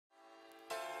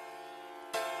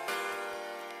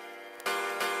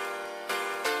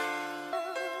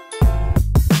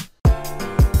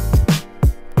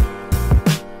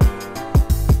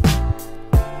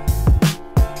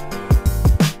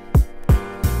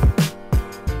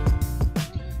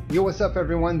Yo, what's up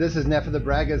everyone? This is Neff of the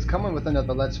B.R.A.G.G.A.S coming with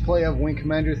another Let's Play of Wing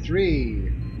Commander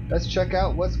 3. Let's check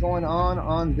out what's going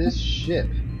on this ship.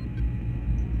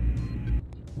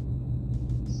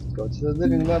 Let's go to the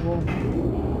living level.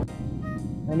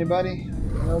 Anybody?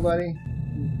 Nobody?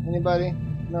 Anybody?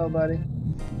 Nobody?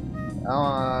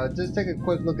 Just take a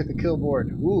quick look at the kill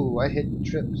board. Ooh, I hit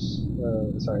trips.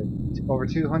 Sorry, over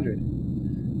 200.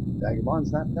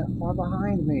 Vagabond's not that far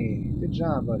behind me. Good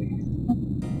job, buddy.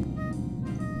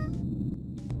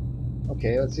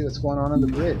 Okay, let's see what's going on the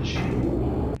bridge.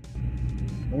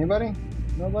 Anybody?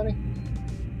 Nobody?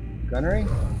 Gunnery?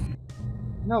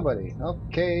 Nobody.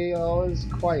 Okay, all is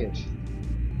quiet.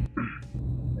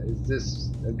 Is this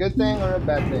a good thing or a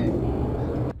bad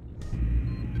thing?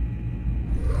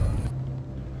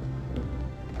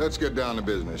 Let's get down to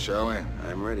business, shall we?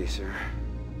 I'm ready, sir.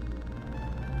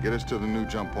 Get us to the new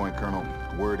jump point, Colonel.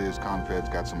 Word is Confed's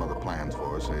got some other plans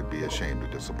for us, and it'd be a shame to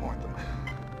disappoint them.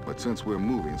 But since we're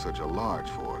moving such a large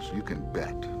force, you can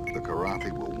bet the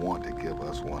Karathi will want to give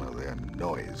us one of their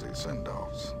noisy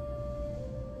send-offs.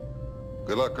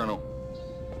 Good luck, Colonel.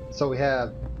 So we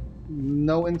have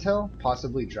no intel,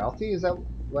 possibly Drouthy, is that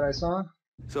what I saw?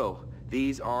 So,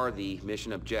 these are the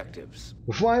mission objectives.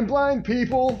 We're flying blind,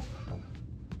 people!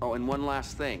 Oh, and one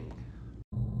last thing.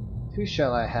 Who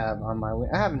shall I have on my wing?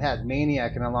 I haven't had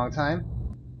Maniac in a long time.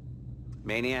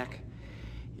 Maniac,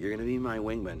 you're gonna be my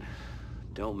wingman.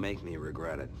 Don't make me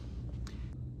regret it.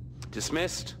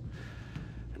 Dismissed,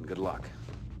 and good luck.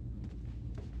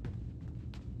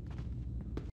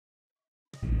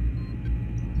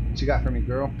 What you got for me,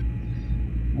 girl?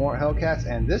 More Hellcats,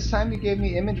 and this time you gave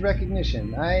me image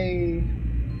recognition.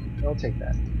 I'll take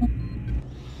that.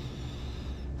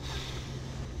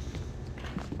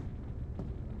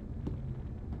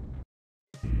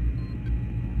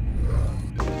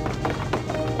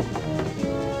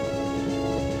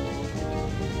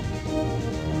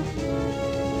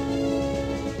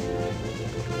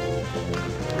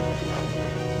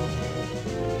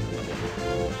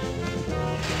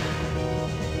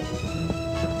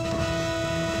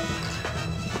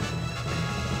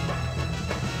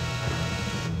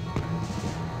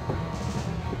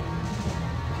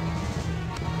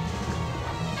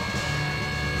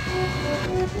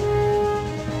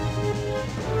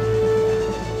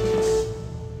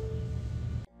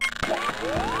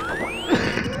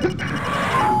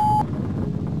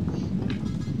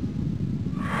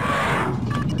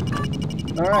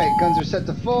 Alright, guns are set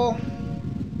to full.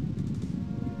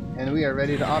 And we are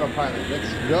ready to autopilot.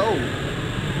 Let's go!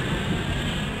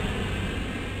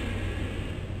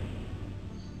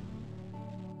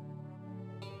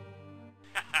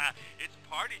 It's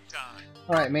party time.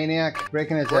 Alright, Maniac,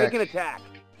 break and attack. Break and attack.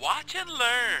 Watch and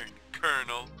learn,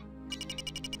 Colonel.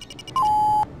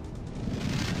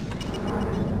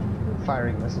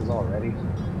 Firing missiles already.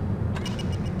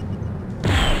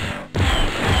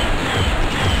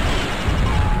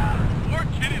 More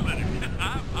kitty litter.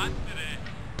 I'm hot today.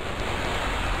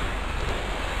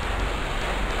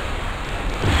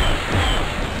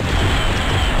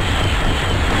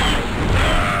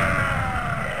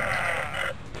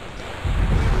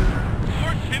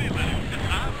 More kitty litter.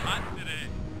 I'm hot today.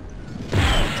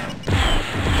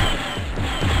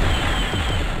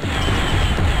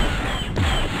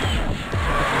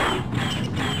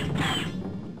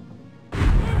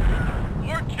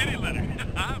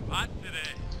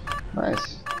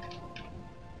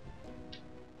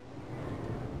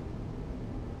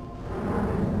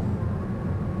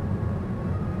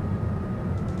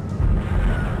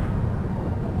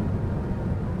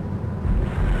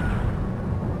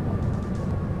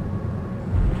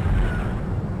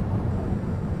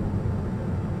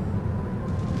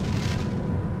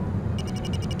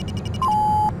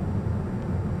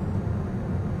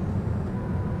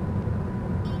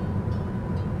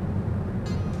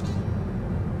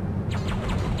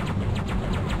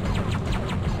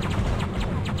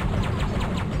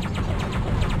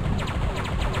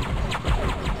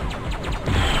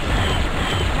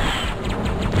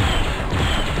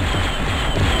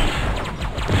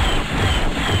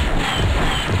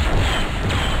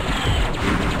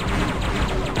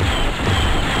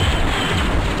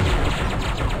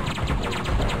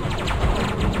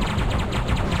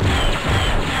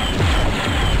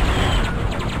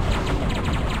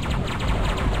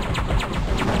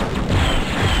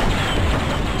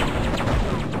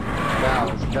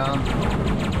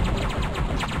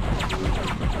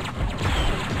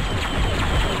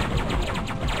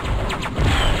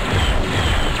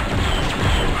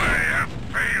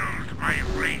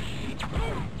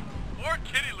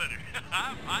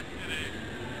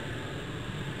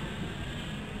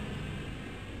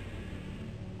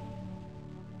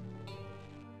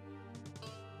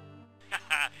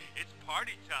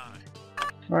 party time.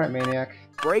 Alright, Maniac.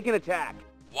 Break and attack.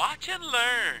 Watch and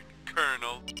learn,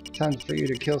 Colonel. Time for you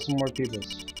to kill some more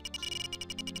peoples.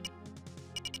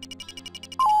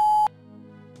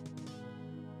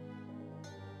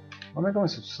 Why am I going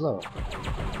so slow?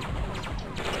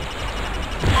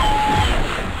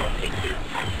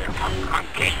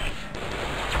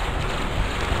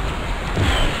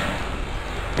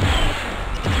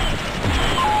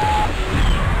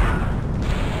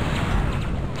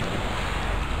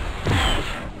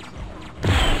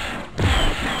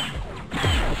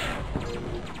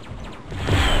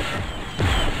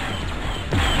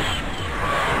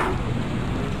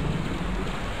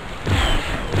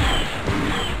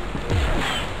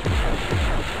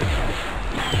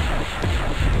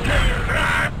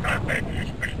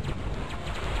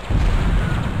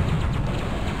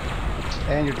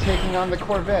 And you're taking on the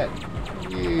Corvette.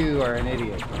 You are an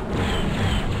idiot.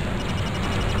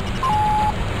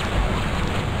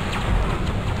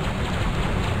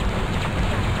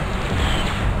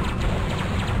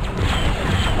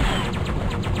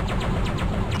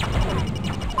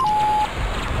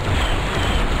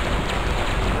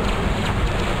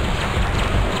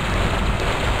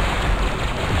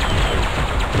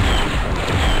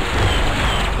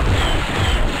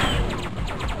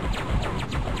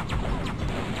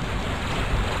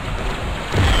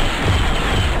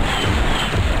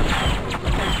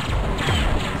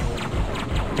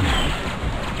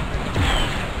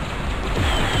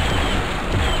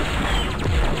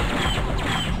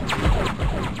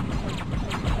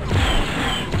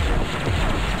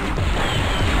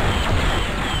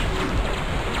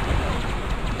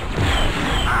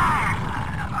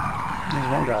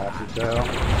 One guy after Joe.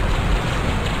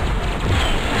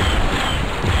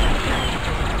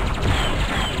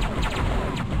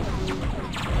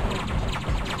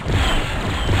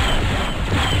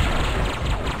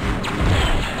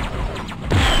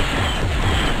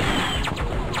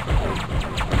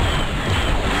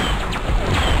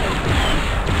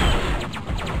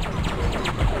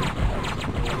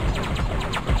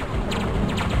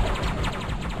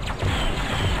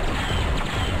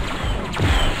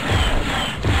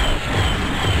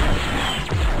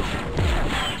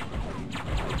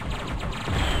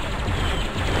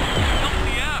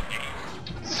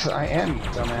 I am, you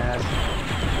dumbass.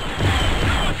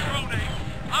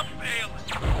 I'm failing.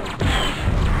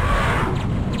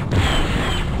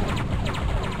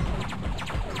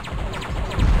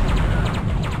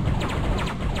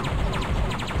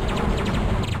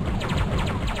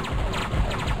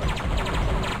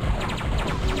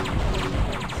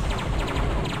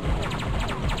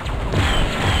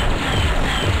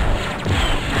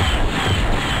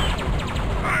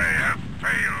 I have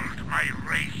failed my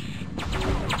race.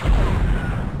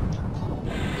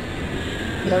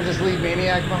 They'll just leave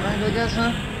Maniac behind, I guess,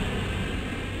 huh?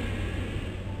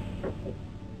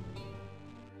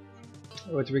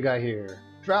 What do we got here?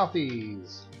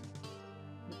 Drouthies!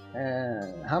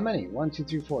 And how many? 1, 2,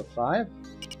 3, 4, 5?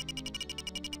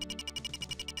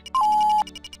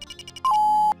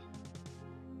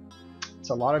 It's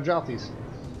a lot of Drouthies.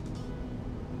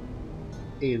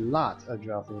 A lot of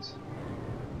Drouthies.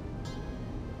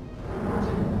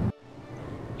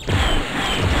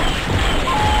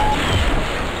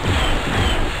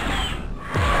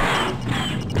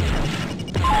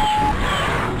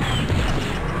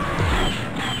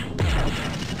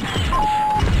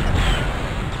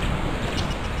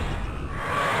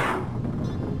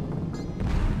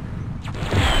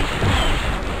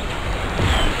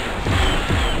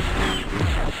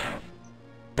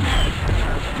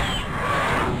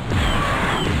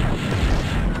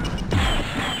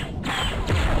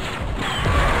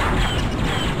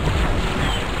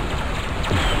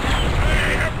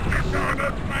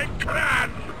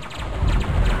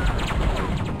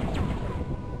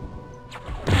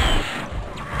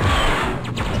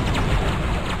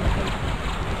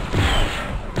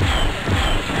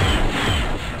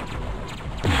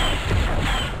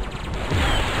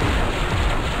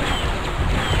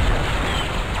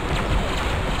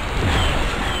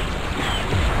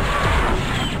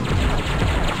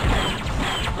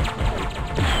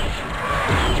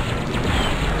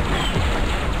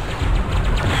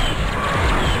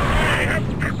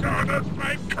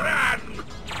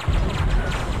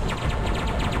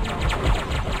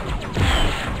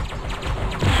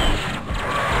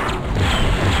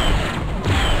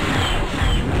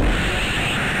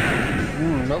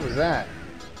 What was that?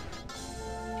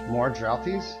 More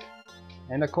Drouthies?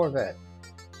 And a Corvette.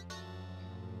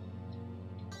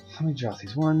 How many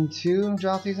Drouthies? 1, 2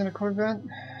 Drouthies and a Corvette?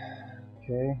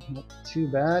 Okay, not too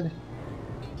bad.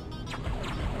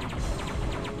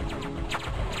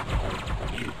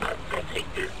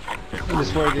 I'm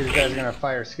just worried these guys are gonna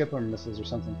fire skipper missiles or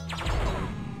something.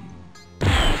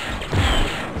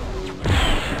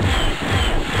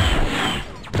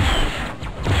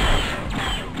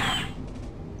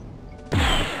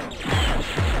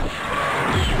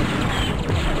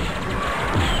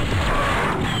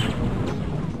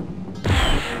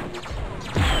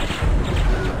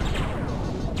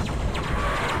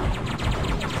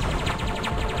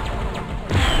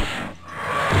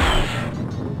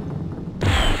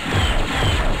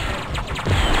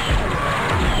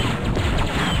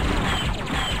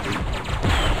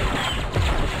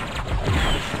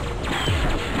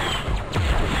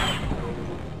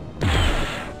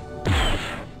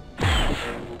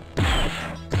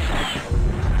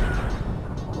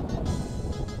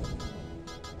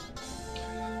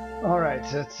 Alright,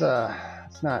 let's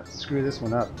not screw this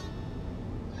one up.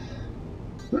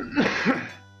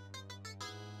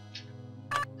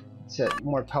 Set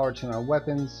more power to my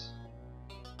weapons.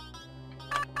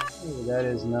 Whatever that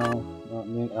is, no.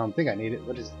 I don't think I need it.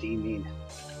 What does D mean?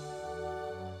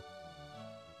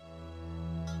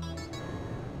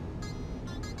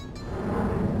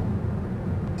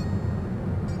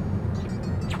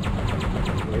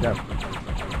 Wait up.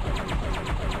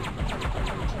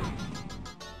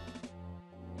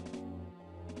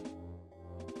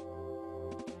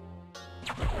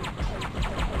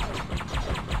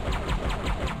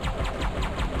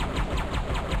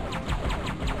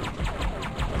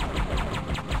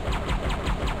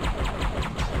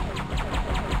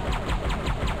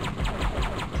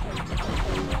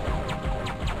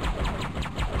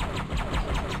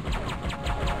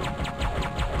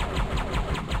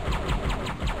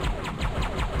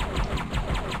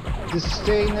 Just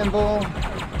stay nimble,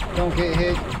 don't get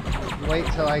hit, wait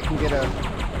till I can get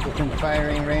within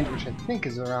firing range, which I think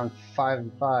is around 5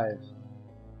 and 5.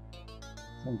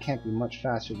 So it can't be much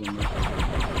faster than me. And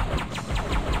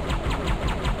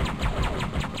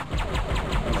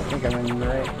I think I'm in the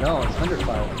right, no, it's under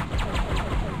 5.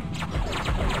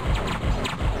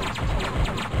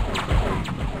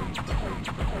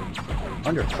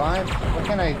 Under 5? Why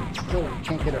can't I still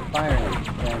can't get a firing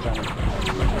range on it?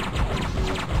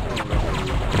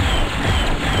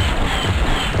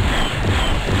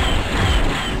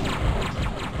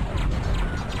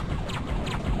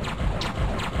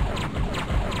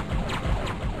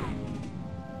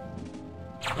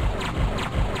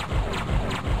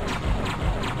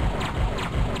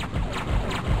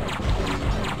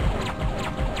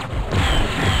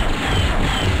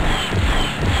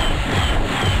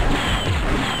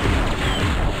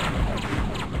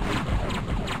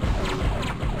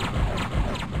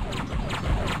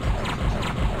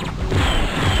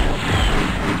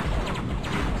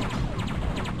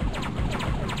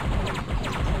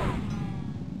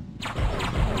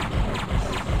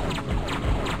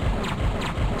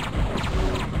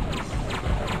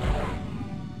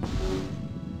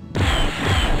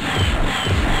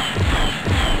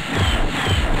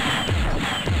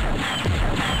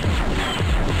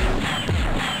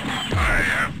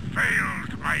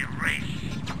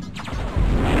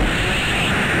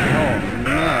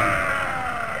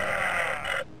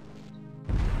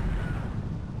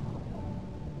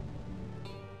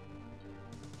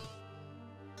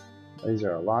 These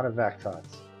are a lot of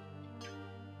Vactots.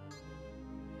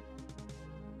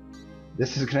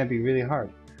 This is going to be really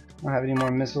hard. I don't have any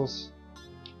more missiles.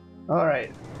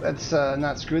 Alright, let's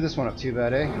not screw this one up too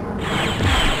bad, eh?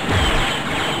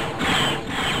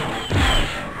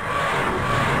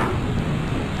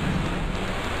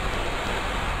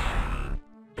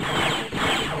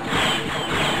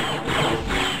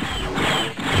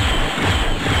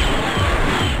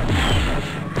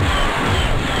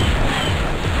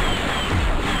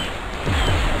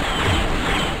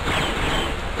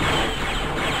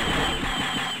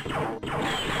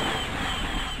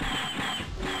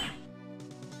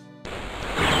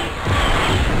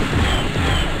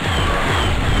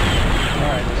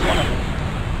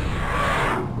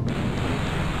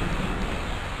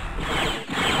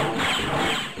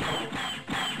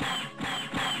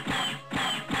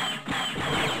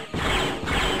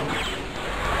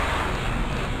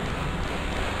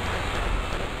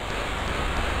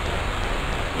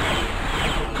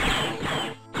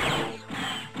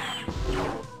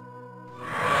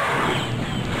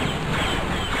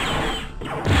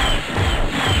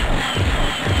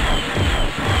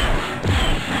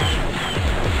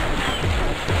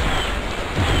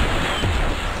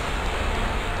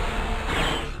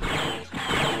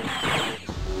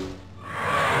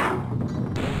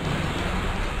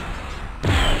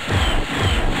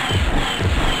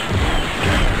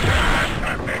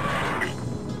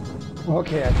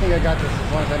 Okay, I think I got this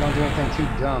as long as I don't do anything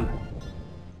too dumb.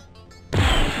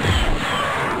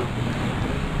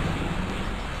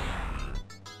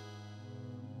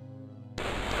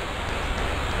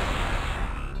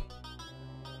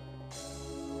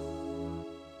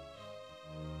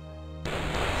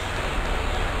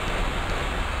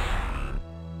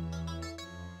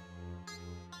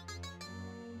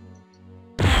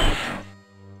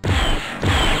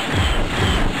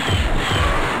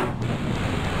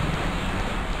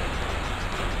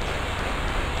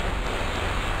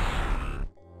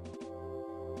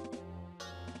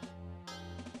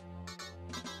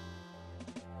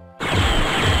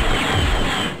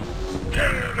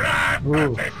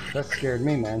 Ooh, that scared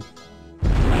me, man.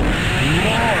 More!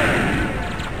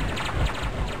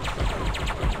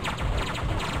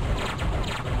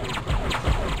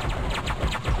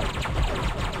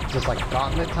 Just like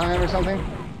gauntlet time or something?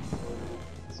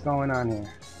 What's going on here?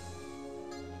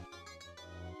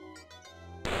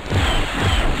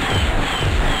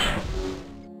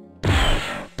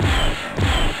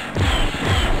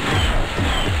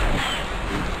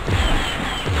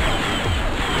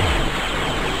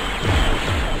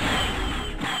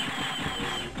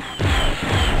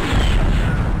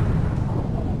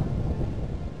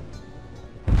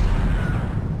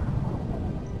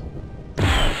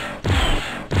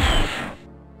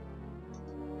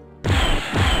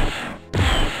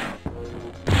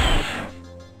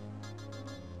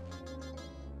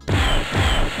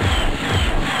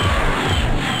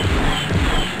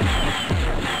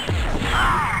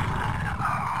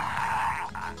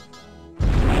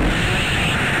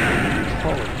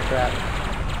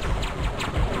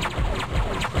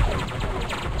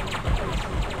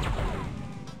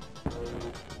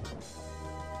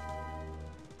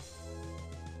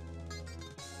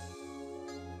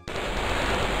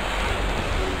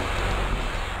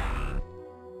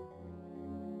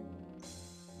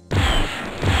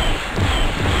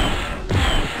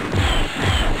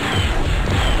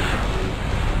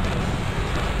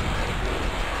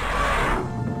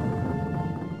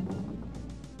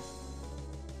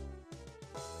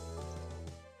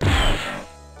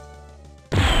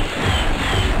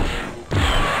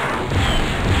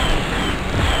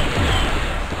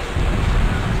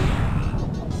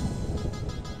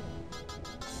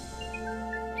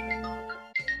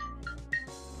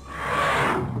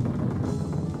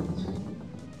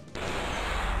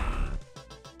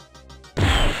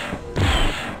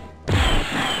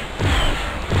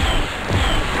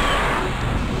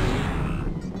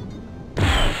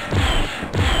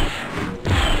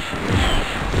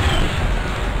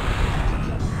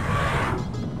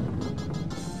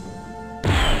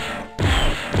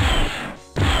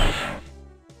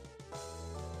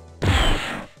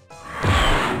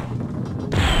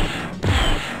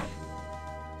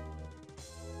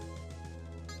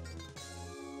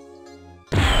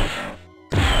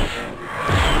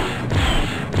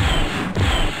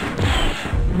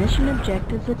 Mission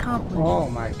objectives accomplished. Oh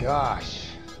my gosh.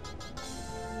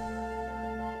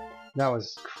 That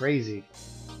was crazy.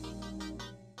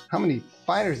 How many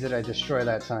fighters did I destroy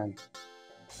that time?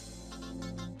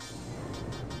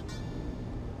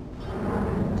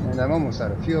 And I'm almost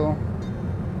out of fuel.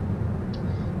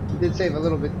 I did save a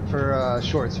little bit for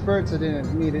short spurts. I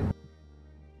didn't need it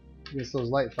against those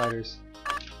light fighters.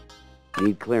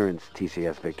 Need clearance,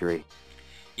 TCS Victory.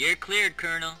 You're cleared,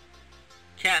 Colonel.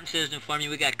 Captain says to inform you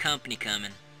we got company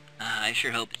coming. I sure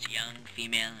hope it's young,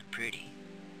 female, and pretty.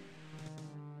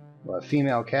 What, a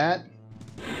female cat?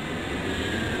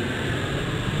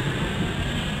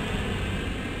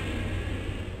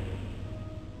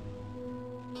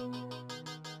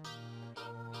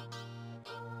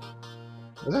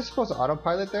 Was I supposed to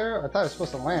autopilot there? I thought I was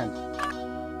supposed to land.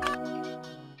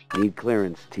 Need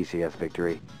clearance, TCS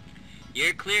Victory.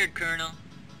 You're cleared, Colonel.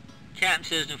 Captain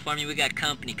says to inform you we got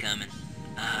company coming.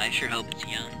 I sure hope it's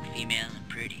young, female, and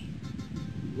pretty.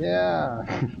 Yeah.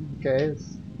 Okay,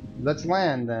 let's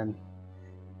land then.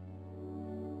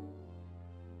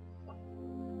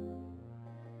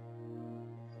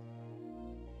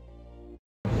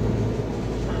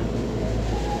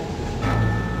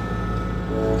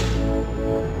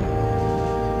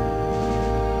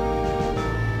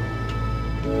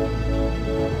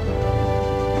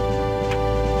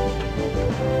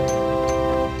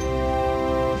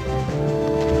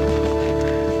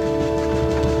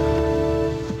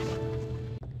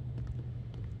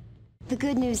 The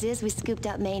good news is we scooped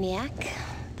up Maniac.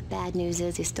 The bad news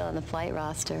is he's still on the flight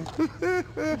roster.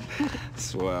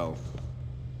 Swell.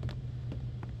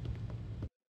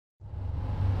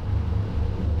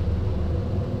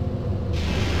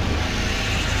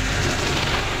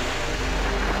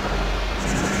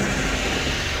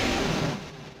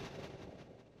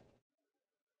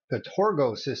 The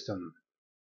Torgo system.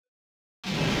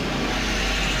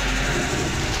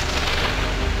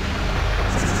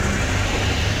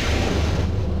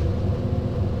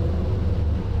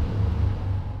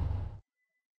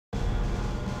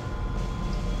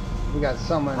 We got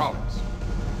someone. Rollins.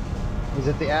 Is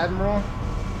it the Admiral?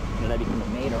 Bloody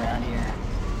maid around here.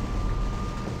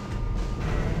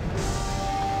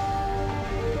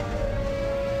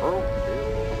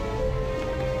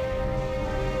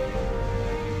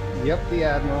 Yep, the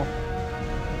Admiral.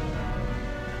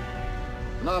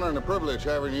 An honor and a privilege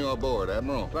having you aboard,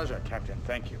 Admiral. Pleasure, Captain.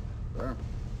 Thank you. Sir?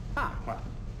 Ah, well,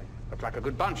 look like a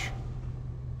good bunch.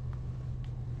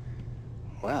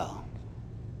 Well,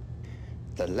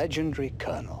 the legendary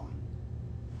Colonel.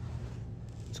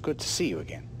 It's good to see you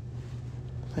again.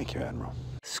 Thank you, Admiral.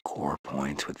 Score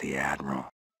points with the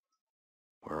Admiral.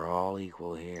 We're all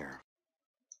equal here.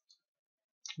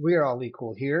 We are all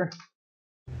equal here.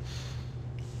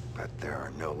 But there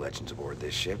are no legends aboard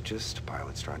this ship, just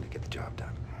pilots trying to get the job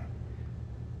done.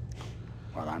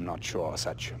 Well, I'm not sure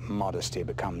such modesty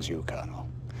becomes you, Colonel.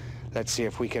 Let's see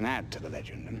if we can add to the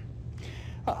legend.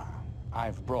 Ah,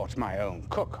 I've brought my own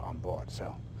cook on board,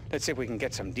 so let's see if we can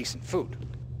get some decent food.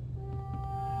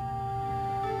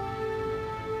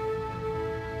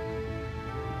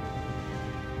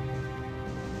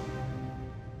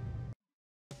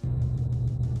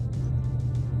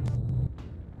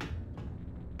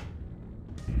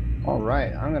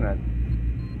 Alright, I'm gonna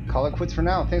call it quits for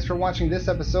now. Thanks for watching this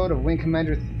episode of Wing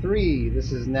Commander 3.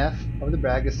 This is Neff of the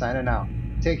B.R.A.G.G.A.S signing out.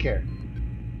 Take care.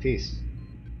 Peace.